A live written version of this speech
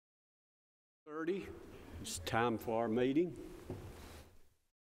6:30. It's time for our meeting.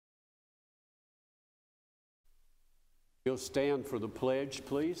 You'll stand for the pledge,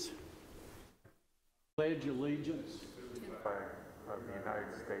 please. Pledge allegiance to the flag of the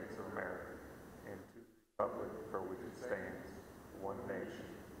United States of America and to the republic for which it stands, one nation,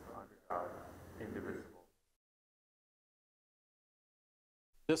 under God, indivisible.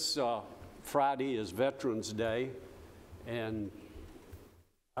 This Friday is Veterans Day, and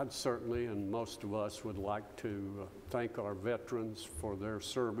I'd certainly, and most of us, would like to thank our veterans for their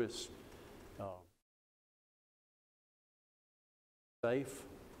service. Safe,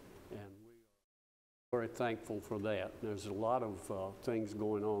 and we are very thankful for that. There's a lot of things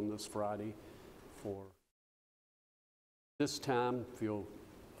going on this Friday. For this time, if you'll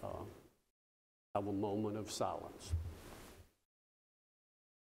have a moment of silence.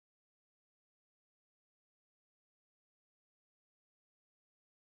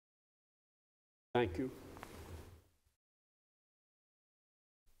 Thank you.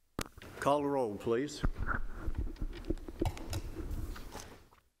 Call the roll, please.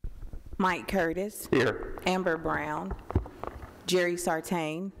 Mike Curtis. Here. Amber Brown. Jerry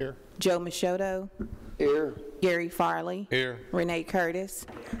Sartain. Here. Joe Machado. Here. Gary Farley. Here. Renee Curtis.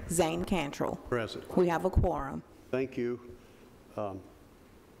 Zane Cantrell. Present. We have a quorum. Thank you.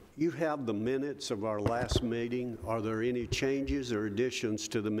 You have the minutes of our last meeting. Are there any changes or additions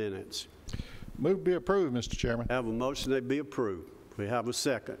to the minutes? Move to be approved, Mr. Chairman. I have a motion that be approved. We have a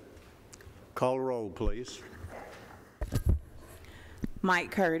second. Call the roll, please.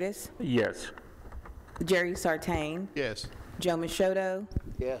 Mike Curtis. Yes. Jerry Sartain. Yes. Joe Machado.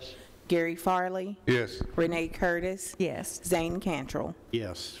 Yes. Gary Farley. Yes. Renee Curtis. Yes. Zane Cantrell.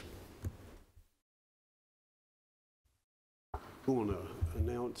 Yes. I want to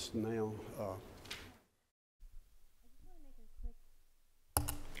announce now.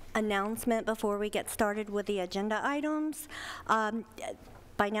 Announcement before we get started with the agenda items.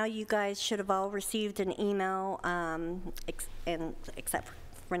 By now you guys should have all received an email, except for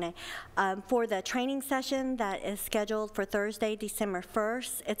Renee, for the training session that is scheduled for Thursday, December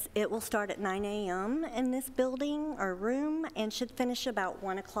 1st. It will start at 9 a.m. in this building or room and should finish about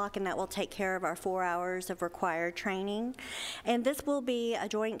 1 o'clock, and that will take care of our 4 hours of required training. And this will be a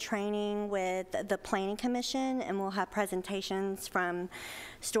joint training with the Planning Commission, and we'll have presentations from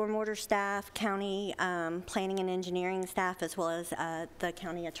stormwater staff, county planning and engineering staff, as well as the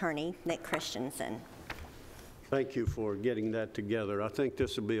county attorney, Nick Christensen. Thank you for getting that together. I think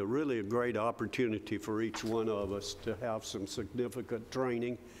this will be really a great opportunity for each one of us to have some significant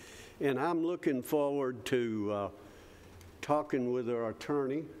training. And I'm looking forward to talking with our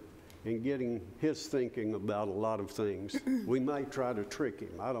attorney and getting his thinking about a lot of things. We might try to trick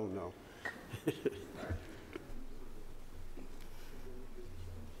him. I don't know.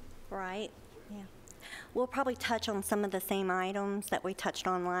 Right, yeah. We'll probably touch on some of the same items that we touched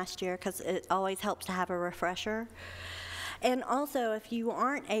on last year because it always helps to have a refresher. And also, if you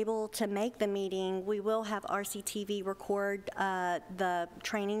aren't able to make the meeting, we will have RCTV record the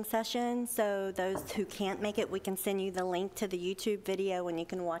training session. So those who can't make it, we can send you the link to the YouTube video and you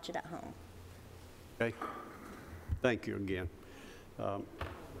can watch it at home. Okay. Thank you again.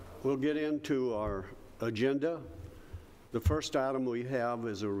 We'll get into our agenda. The first item we have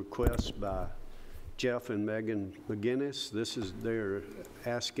is a request by Jeff and Megan McGinnis. They're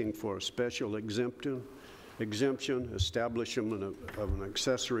asking for a special exemption, establishment of an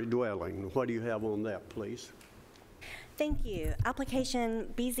accessory dwelling. What do you have on that, please? Thank you.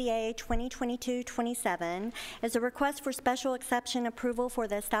 Application BZA 2022-27 is a request for special exception approval for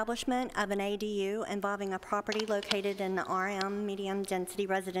the establishment of an ADU involving a property located in the RM Medium Density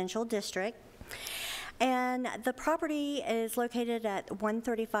Residential District. And the property is located at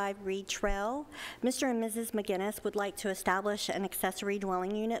 135 Reed Trail. Mr. and Mrs. McGinnis would like to establish an accessory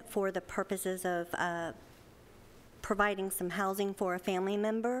dwelling unit for the purposes of providing some housing for a family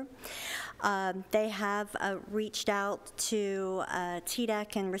member. They have reached out to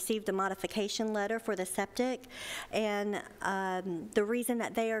TDEC and received a modification letter for the septic. And the reason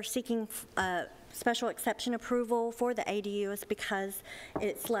that they are seeking special exception approval for the ADU is because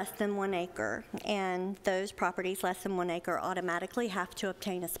it's less than 1 acre, and those properties less than 1 acre automatically have to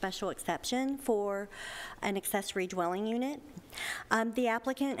obtain a special exception for an accessory dwelling unit. The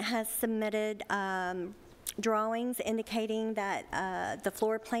applicant has submitted drawings indicating that the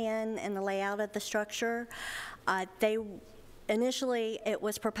floor plan and the layout of the structure, initially, it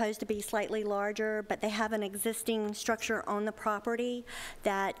was proposed to be slightly larger, but they have an existing structure on the property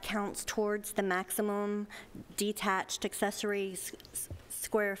that counts towards the maximum detached accessory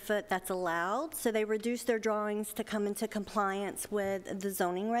square foot that's allowed, so they reduced their drawings to come into compliance with the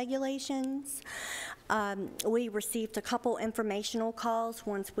zoning regulations. We received a couple informational calls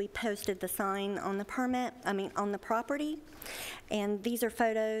once we posted the sign on the on the property, and these are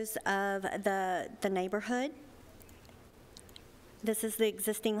photos of the neighborhood. This is the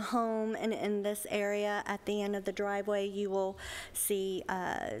existing home, and in this area at the end of the driveway, you will see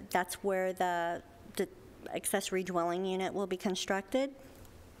that's where the accessory dwelling unit will be constructed.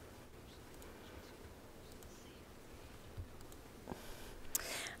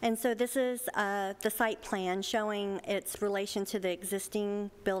 And so this is the site plan showing its relation to the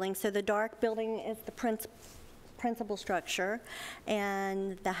existing building. So the dark building is the principal structure,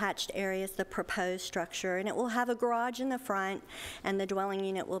 and the hatched area is the proposed structure, and it will have a garage in the front, and the dwelling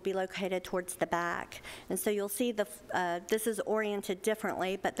unit will be located towards the back. And so you'll see this is oriented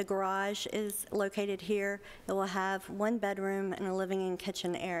differently, but the garage is located here. It will have 1 bedroom and a living and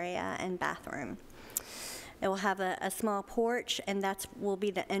kitchen area and bathroom. It will have a small porch, and that will be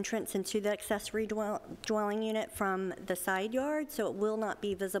the entrance into the accessory dwelling unit from the side yard, so it will not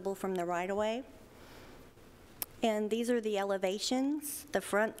be visible from the right-of-way. And these are the elevations, the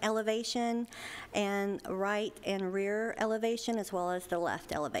front elevation and right and rear elevation, as well as the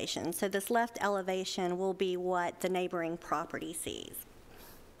left elevation. So this left elevation will be what the neighboring property sees.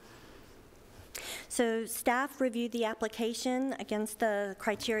 So staff reviewed the application against the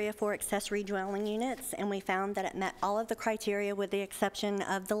criteria for accessory dwelling units, and we found that it met all of the criteria with the exception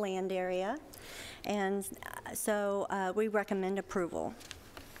of the land area. And so we recommend approval.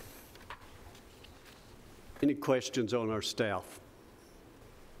 Any questions on our staff?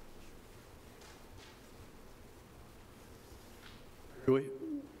 Do we?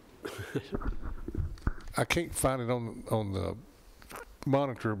 I can't find it on the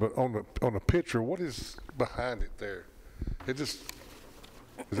monitor, but on the picture, what is behind it there? It just,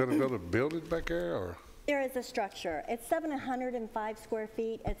 is that another building back there, or? There is a structure. It's 705 square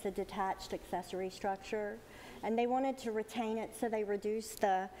feet. It's a detached accessory structure, and they wanted to retain it, so they reduced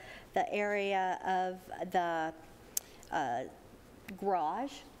the area of the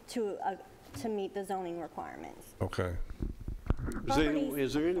garage to meet the zoning requirements. Okay.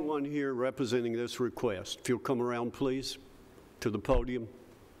 Is there anyone here representing this request? If you'll come around, please, to the podium.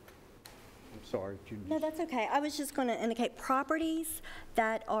 I'm sorry. No, that's okay. I was just going to indicate properties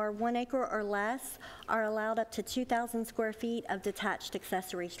that are 1 acre or less are allowed up to 2,000 square feet of detached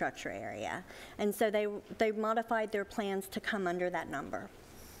accessory structure area. And so they modified their plans to come under that number.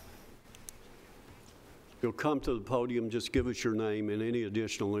 You'll come to the podium, just give us your name and any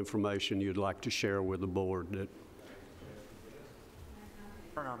additional information you'd like to share with the board.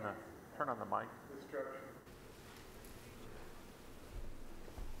 Turn on the mic.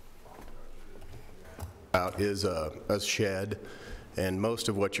 Out is a shed, and most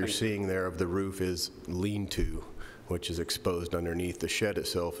of what you're seeing there of the roof is lean-to, which is exposed underneath. The shed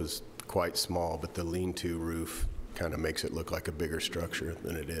itself is quite small, but the lean-to roof kind of makes it look like a bigger structure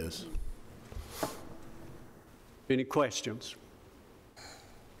than it is. Any questions?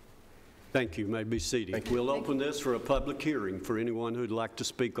 Thank you. You may be seated. We'll open this for a public hearing for anyone who'd like to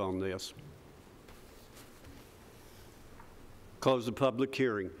speak on this. Close the public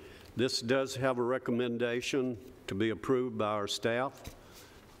hearing. This does have a recommendation to be approved by our staff.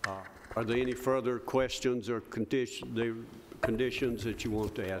 Are there any further questions or conditions that you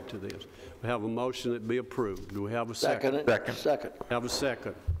want to add to this? We have a motion that be approved. Do we have a second? Second. Have a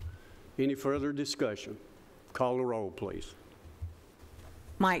second. Any further discussion? Call the roll, please.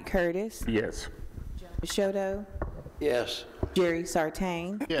 Mike Curtis, Yes. Shoto, Yes. Jerry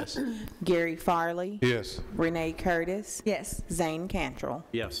Sartain, Yes. Gary Farley, Yes. Renee Curtis, Yes. Zane Cantrell.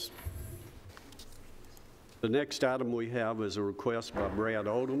 Yes. The next item we have is a request by Brad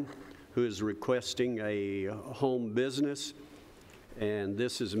Odom, who is requesting a home business, and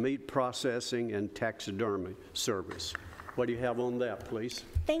this is meat processing and taxidermy service. What do you have on that, please?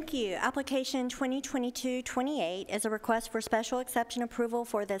 Thank you. Application 2022-28 is a request for special exception approval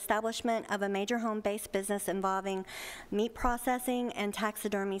for the establishment of a major home-based business involving meat processing and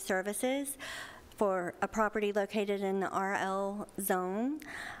taxidermy services for a property located in the RL zone.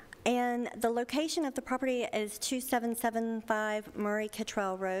 And the location of the property is 2775 Murray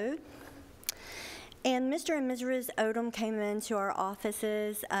Kittrell Road. And Mr. and Mrs. Odom came into our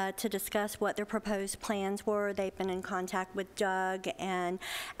offices to discuss what their proposed plans were. They've been in contact with Doug, and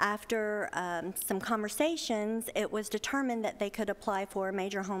after some conversations, it was determined that they could apply for a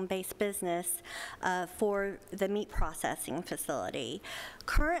major home-based business for the meat processing facility.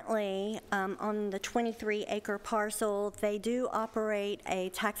 Currently, on the 23-acre parcel, they do operate a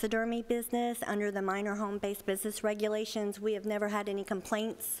taxidermy business under the minor home-based business regulations. We have never had any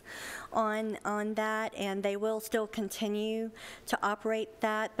complaints on that, and they will still continue to operate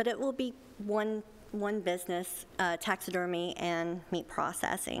that, but it will be one business, taxidermy and meat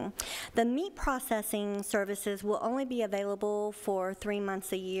processing. The meat processing services will only be available for 3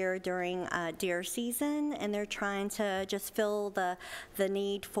 months a year during deer season, and they're trying to just fill the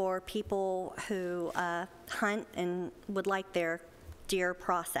need for people who hunt and would like their deer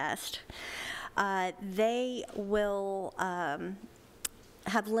processed. They will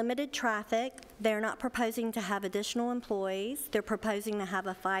have limited traffic. They're not proposing to have additional employees. They're proposing to have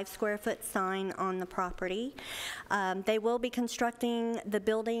a 5-square-foot sign on the property. They will be constructing the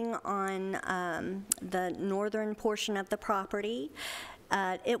building on the northern portion of the property.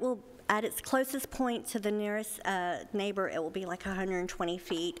 It will, at its closest point to the nearest neighbor, it will be like 120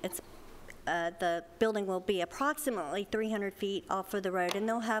 feet. The building will be approximately 300 feet off of the road, and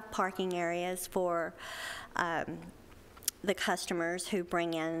they'll have parking areas for the customers who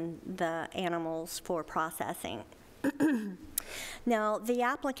bring in the animals for processing. Now, the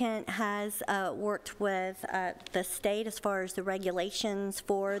applicant has worked with the state as far as the regulations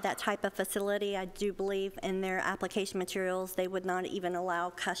for that type of facility. I do believe in their application materials they would not even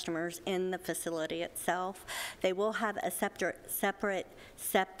allow customers in the facility itself. They will have a separate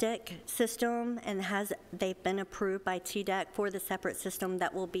septic system, and they've been approved by TDEC for the separate system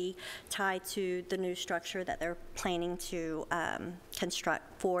that will be tied to the new structure that they're planning to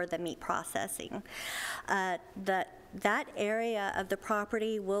construct for the meat processing. That area of the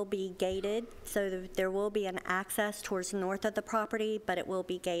property will be gated, so there will be an access towards north of the property, but it will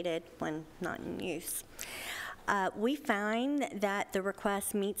be gated when not in use. We find that the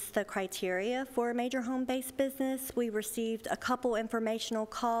request meets the criteria for a major home-based business. We received a couple informational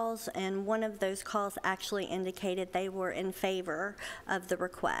calls, and one of those calls actually indicated they were in favor of the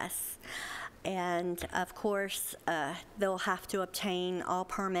request. And of course, they'll have to obtain all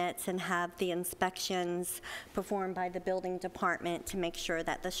permits and have the inspections performed by the building department to make sure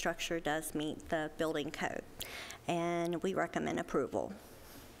that the structure does meet the building code. And we recommend approval.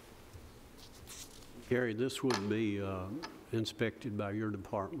 Gary, this would be inspected by your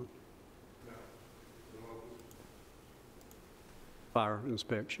department? Fire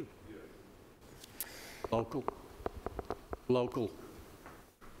inspection? Local? Local?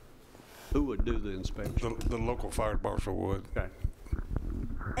 Who would do the inspection? The local fire marshal would. Okay.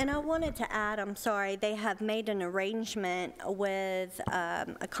 And I wanted to add, I'm sorry, they have made an arrangement with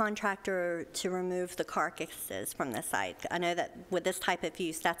a contractor to remove the carcasses from the site. I know that with this type of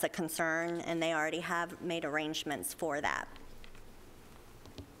use, that's a concern, and they already have made arrangements for that.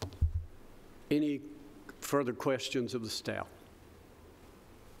 Any further questions of the staff?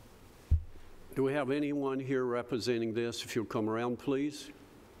 Do we have anyone here representing this? If you'll come around, please.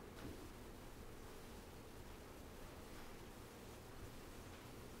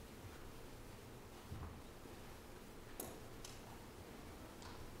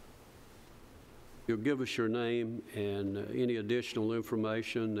 You'll give us your name and any additional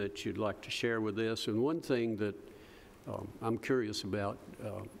information that you'd like to share with us. And one thing that I'm curious about,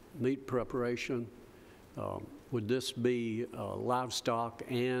 meat preparation, would this be livestock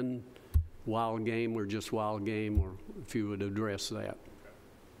and wild game, or just wild game, or if you would address that?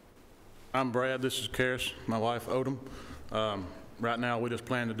 I'm Brad, this is Karis, my wife Odom. Right now we just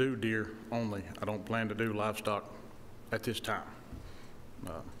plan to do deer only. I don't plan to do livestock at this time.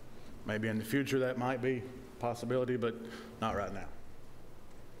 Maybe in the future that might be a possibility, but not right now.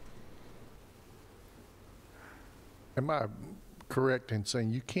 Am I correct in saying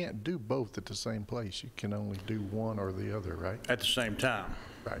you can't do both at the same place? You can only do one or the other, right? At the same time.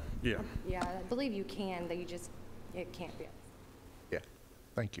 Right. Yeah. Yeah, I believe you can, that it can't be. Yeah.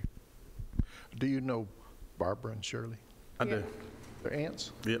 Thank you. Do you know Barbara and Shirley? I do. They're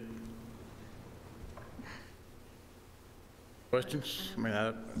aunts? Yep. Questions? I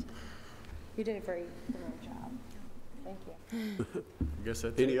mean, You did a very thorough job. Thank you. I guess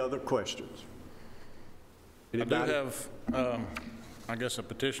that's Any it. other questions? I do Anybody? have, I guess, a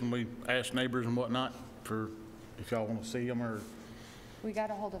petition. We asked neighbors and whatnot for if y'all want to see them, or We got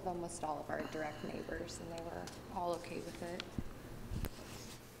a hold of almost all of our direct neighbors, and they were all okay with it.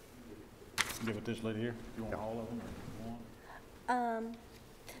 give it this lady here. If you want all of them, or you want.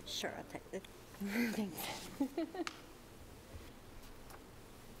 Sure, I'll take this.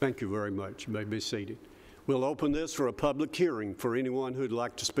 Thank you very much. You may be seated. We'll open this for a public hearing for anyone who'd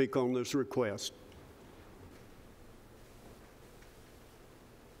like to speak on this request.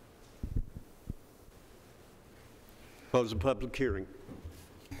 Close the public hearing.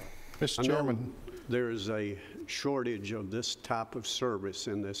 Mr. I know Chairman, there is a shortage of this type of service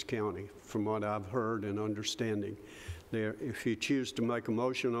in this county, from what I've heard and understanding. If you choose to make a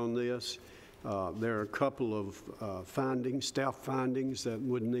motion on this, there are a couple of staff findings that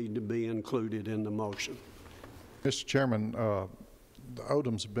would need to be included in the motion. Mr. Chairman, the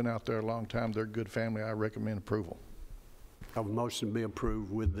Odoms have been out there a long time. They're a good family. I recommend approval. Have a motion to be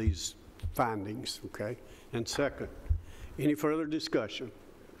approved with these findings, okay? And second, any further discussion?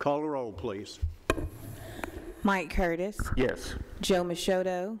 Call the roll, please. Mike Curtis. Yes. Joe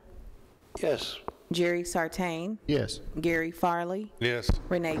Machado. Yes. Jerry Sartain. Yes. Gary Farley. Yes.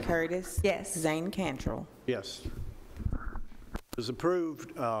 Renee Curtis. Yes. Zane Cantrell. Yes. Is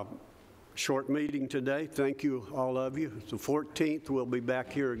approved. Short meeting today. Thank you, all of you. The 14th, we'll be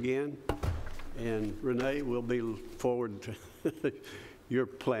back here again. And Renee, we'll be forward to your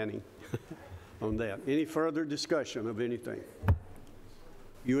planning on that. Any further discussion of anything?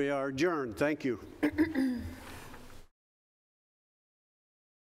 You are adjourned. Thank you.